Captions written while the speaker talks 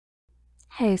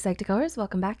Hey Psych2Goers,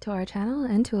 welcome back to our channel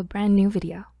and to a brand new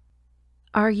video.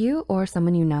 Are you or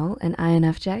someone you know an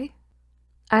INFJ?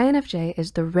 INFJ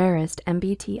is the rarest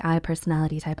MBTI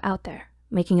personality type out there,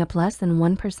 making up less than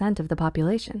 1% of the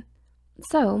population.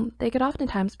 So they could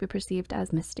oftentimes be perceived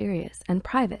as mysterious and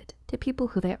private to people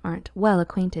who they aren't well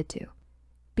acquainted to.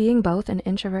 Being both an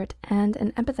introvert and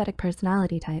an empathetic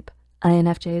personality type,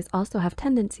 INFJs also have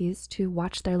tendencies to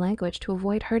watch their language to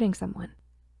avoid hurting someone.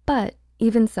 But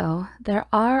even so, there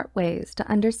are ways to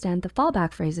understand the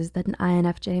fallback phrases that an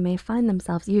INFJ may find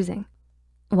themselves using.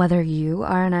 Whether you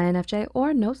are an INFJ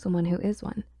or know someone who is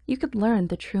one, you could learn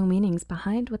the true meanings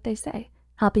behind what they say,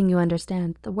 helping you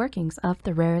understand the workings of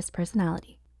the rarest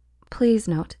personality. Please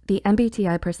note, the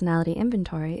MBTI personality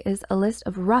inventory is a list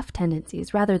of rough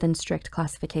tendencies rather than strict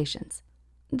classifications.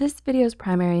 This video's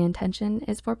primary intention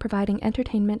is for providing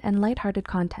entertainment and lighthearted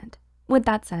content. With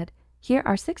that said, here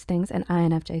are 6 things an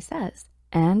INFJ says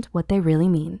and what they really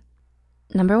mean.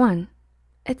 Number 1,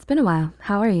 it's been a while,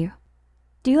 how are you?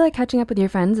 Do you like catching up with your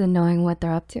friends and knowing what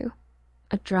they're up to?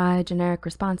 A dry, generic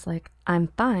response like, I'm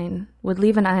fine, would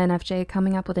leave an INFJ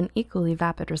coming up with an equally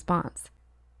vapid response.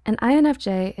 An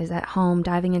INFJ is at home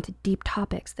diving into deep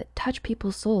topics that touch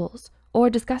people's souls or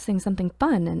discussing something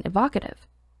fun and evocative.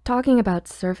 Talking about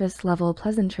surface level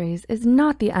pleasantries is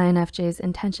not the INFJ's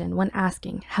intention when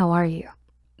asking, how are you?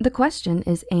 The question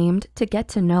is aimed to get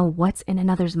to know what's in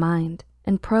another's mind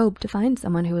and probe to find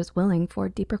someone who is willing for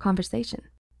deeper conversation.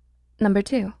 Number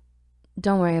 2,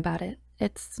 don't worry about it.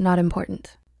 It's not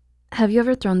important. Have you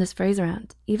ever thrown this phrase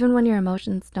around, even when your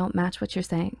emotions don't match what you're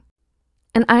saying?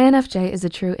 An INFJ is a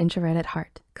true introvert at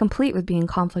heart, complete with being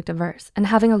conflict averse and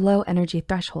having a low energy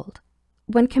threshold.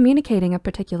 When communicating a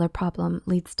particular problem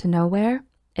leads to nowhere,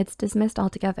 it's dismissed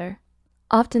altogether.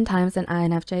 Oftentimes, an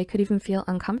INFJ could even feel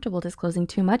uncomfortable disclosing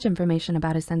too much information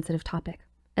about a sensitive topic,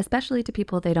 especially to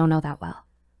people they don't know that well.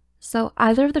 So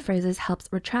either of the phrases helps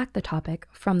retract the topic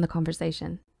from the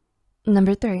conversation.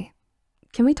 Number 3,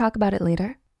 can we talk about it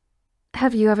later?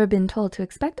 Have you ever been told to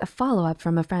expect a follow-up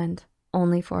from a friend,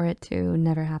 only for it to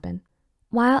never happen?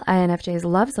 While INFJs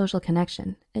love social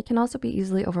connection, it can also be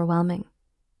easily overwhelming.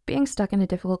 Being stuck in a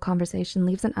difficult conversation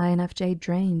leaves an INFJ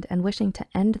drained and wishing to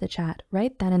end the chat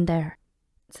right then and there.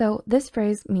 So this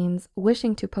phrase means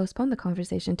wishing to postpone the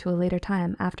conversation to a later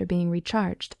time after being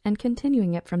recharged and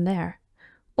continuing it from there,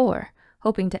 or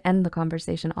hoping to end the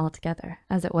conversation altogether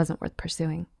as it wasn't worth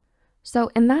pursuing. So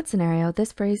in that scenario,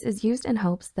 this phrase is used in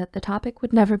hopes that the topic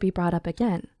would never be brought up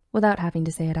again without having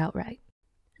to say it outright.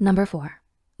 Number 4,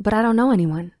 but I don't know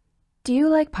anyone. Do you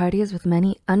like parties with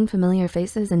many unfamiliar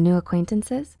faces and new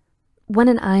acquaintances? When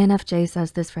an INFJ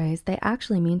says this phrase, they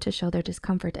actually mean to show their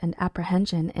discomfort and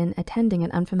apprehension in attending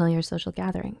an unfamiliar social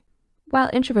gathering. While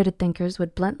introverted thinkers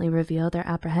would bluntly reveal their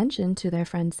apprehension to their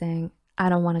friends saying, I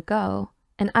don't want to go,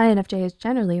 an INFJ is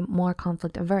generally more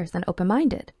conflict averse and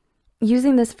open-minded.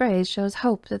 Using this phrase shows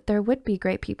hope that there would be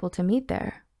great people to meet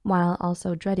there, while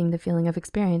also dreading the feeling of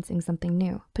experiencing something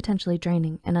new, potentially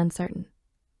draining and uncertain.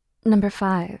 Number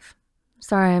 5,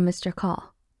 sorry I missed your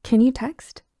call. Can you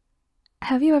text?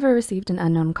 Have you ever received an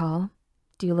unknown call?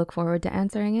 Do you look forward to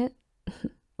answering it?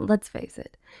 Let's face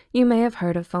it, you may have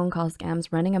heard of phone call scams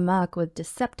running amok with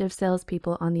deceptive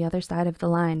salespeople on the other side of the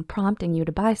line prompting you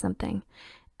to buy something,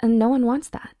 and no one wants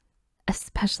that,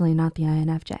 especially not the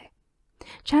INFJ.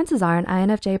 Chances are an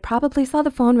INFJ probably saw the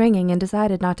phone ringing and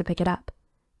decided not to pick it up.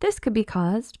 This could be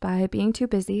caused by being too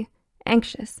busy,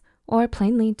 anxious, or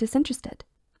plainly disinterested.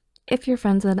 If you're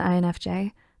friends with an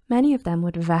INFJ, many of them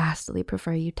would vastly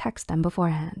prefer you text them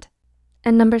beforehand.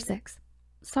 And number 6,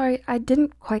 sorry, I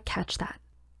didn't quite catch that.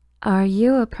 Are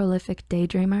you a prolific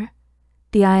daydreamer?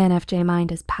 The INFJ mind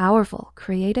is powerful,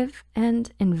 creative,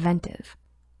 and inventive.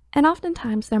 And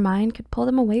oftentimes their mind could pull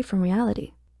them away from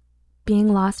reality.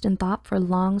 Being lost in thought for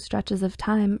long stretches of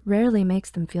time rarely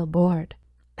makes them feel bored.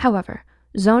 However,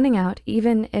 zoning out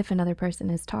even if another person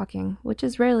is talking, which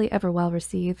is rarely ever well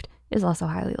received, is also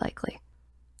highly likely.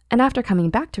 And after coming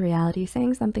back to reality,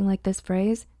 saying something like this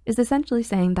phrase is essentially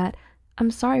saying that, I'm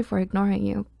sorry for ignoring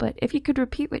you, but if you could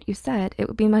repeat what you said, it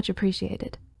would be much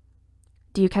appreciated.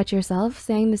 Do you catch yourself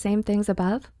saying the same things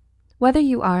above? Whether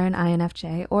you are an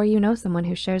INFJ or you know someone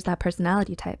who shares that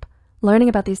personality type, learning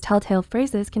about these telltale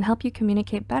phrases can help you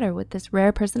communicate better with this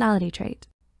rare personality trait.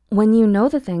 When you know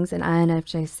the things an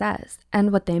INFJ says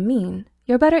and what they mean,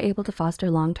 you're better able to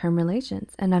foster long-term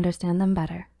relations and understand them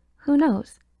better. Who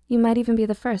knows? You might even be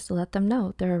the first to let them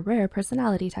know they're a rare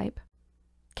personality type.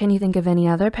 Can you think of any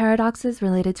other paradoxes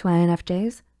related to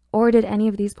INFJs? Or did any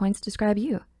of these points describe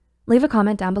you? Leave a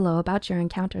comment down below about your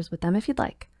encounters with them if you'd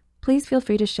like. Please feel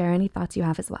free to share any thoughts you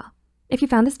have as well. If you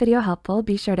found this video helpful,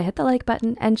 be sure to hit the like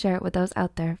button and share it with those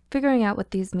out there figuring out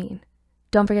what these mean.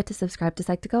 Don't forget to subscribe to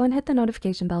Psych2Go and hit the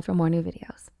notification bell for more new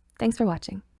videos. Thanks for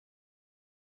watching.